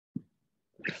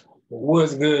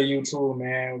What's good, YouTube,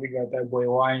 man? We got that boy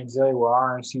YNJ with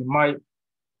RMC Mike.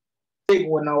 Thick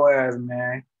with no ass,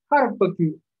 man. How the fuck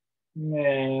you,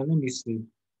 man? Let me see.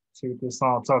 See what this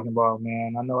song talking about,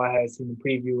 man. I know I had seen the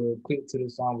preview or a clip to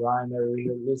this song, but I ain't never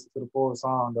really listened to the full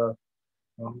song, though.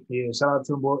 Yeah, shout out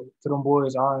to them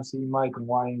boys, RMC Mike and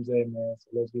YNJ, man. So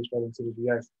let's get straight into the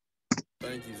reaction.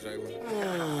 Thank you, Jalen.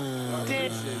 I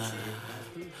appreciate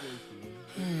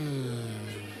you.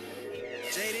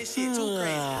 Jay, this shit too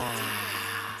crazy.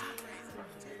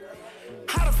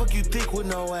 How the fuck you think with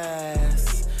no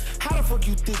ass? How the fuck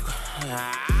you think?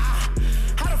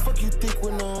 How the fuck you think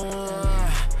with no?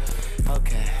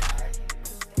 Okay.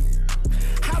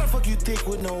 How the fuck you think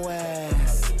with no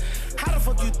ass? How the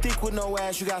fuck you think with no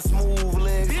ass? You got smooth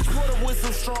legs. Bitch put up with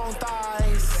some strong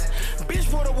thighs. Bitch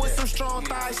put up with some strong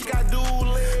thighs. She got dual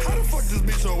legs. How the fuck this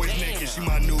bitch always naked? She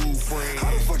my new friend.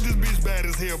 How the fuck this bitch bad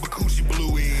as hell, but coochie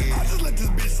blue in? I just let this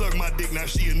bitch suck my dick, now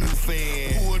she a new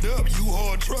fan. Pulled up, you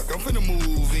hard truck, I'm finna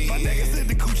move in. My nigga said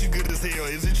the coochie good as hell,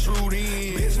 is it true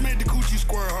then? Bitch made the coochie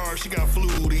square hard, she got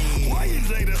flued in.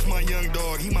 YNJ, that's my young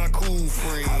dog, he my cool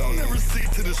friend. I don't ever stick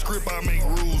to the script, I make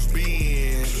rules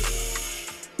bend.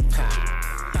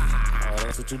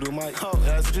 That's what you do, Mike. Oh,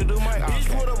 that's what you do, Mike. Okay.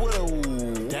 Bitch put up with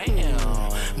a damn.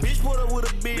 Bitch put up with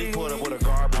a big. Bitch put up with a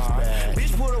garbage bag.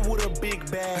 Bitch put up with a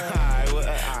big bag.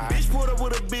 Bitch put up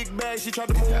with a big bag. She tried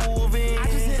to move in. I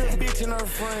just hit a bitch and her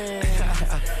friend.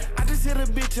 I just hit a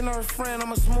bitch and her friend.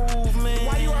 I'm a smooth man.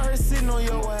 Why you out here sitting on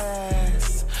your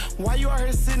ass? Why you out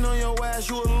here sitting on your ass?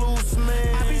 You a loose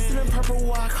man. I be sitting purple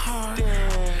walk hard.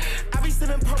 Damn. I be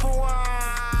sitting purple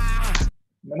walk.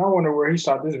 Man, I wonder where he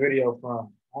shot this video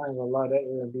from. I ain't gonna lie, that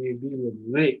Airbnb look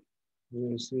lit.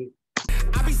 Real shit.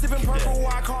 I be sipping purple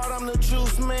walk hard, I'm the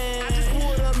juice man. I just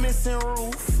pulled up missing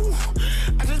roof.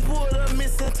 I just pulled up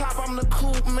missing top, I'm the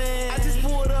coupe man. I just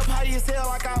pulled up high as hell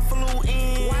like I flew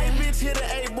in. White bitch hit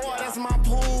an A boy, that's my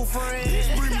pool friend.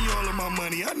 Bitch, bring me all of my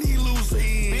money, I need loose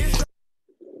ends.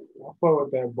 I fuck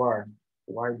with that bar.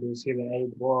 White bitch hit an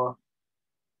 8 ball.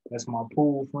 That's my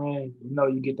pool friend. You know,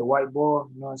 you get the white ball.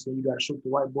 You know what I'm saying? You gotta shoot the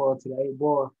white ball to the 8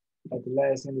 ball at the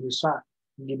last end of the shot.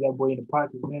 You get that boy in the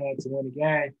pocket, man, to win the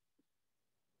game.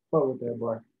 Fuck with that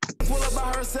boy. Pull up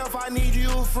by herself, I need you,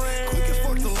 friend. Quick as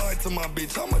fuck to lie to my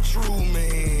bitch, I'm a true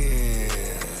man.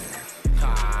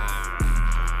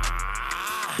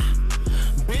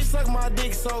 Bitch suck my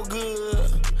dick so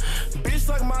good. Bitch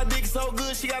suck my dick so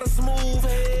good, she got a smooth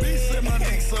head. Bitch said my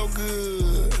dick so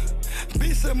good.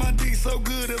 Bitch said my dick so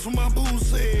good, that's what my boo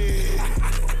said.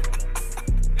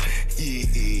 Yeah.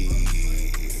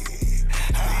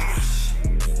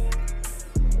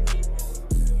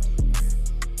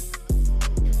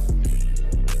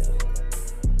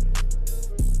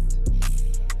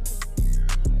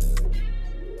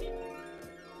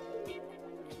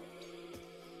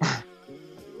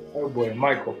 Oh boy,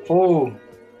 Michael Fool.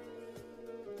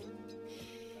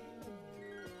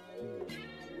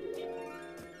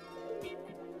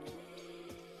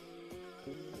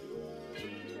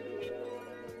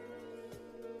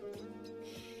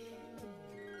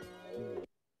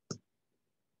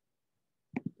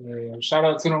 Yeah, shout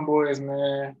out to them boys,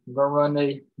 man. Go run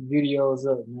their videos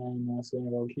up, man. You know what I'm saying?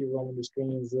 Go keep running the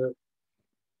screens up.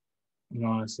 You know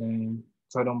what I'm saying?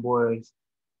 Tell them boys,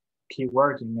 keep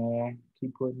working, man.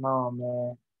 Keep putting on,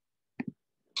 man.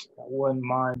 I wouldn't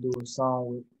mind doing a song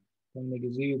with them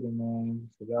niggas either, man.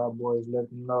 So y'all boys let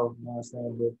them know, you know what I'm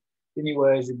saying? But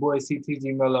anyways, your boy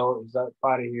CTG Mello is up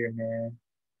out of here, man.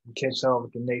 Catch y'all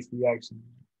with the next reaction.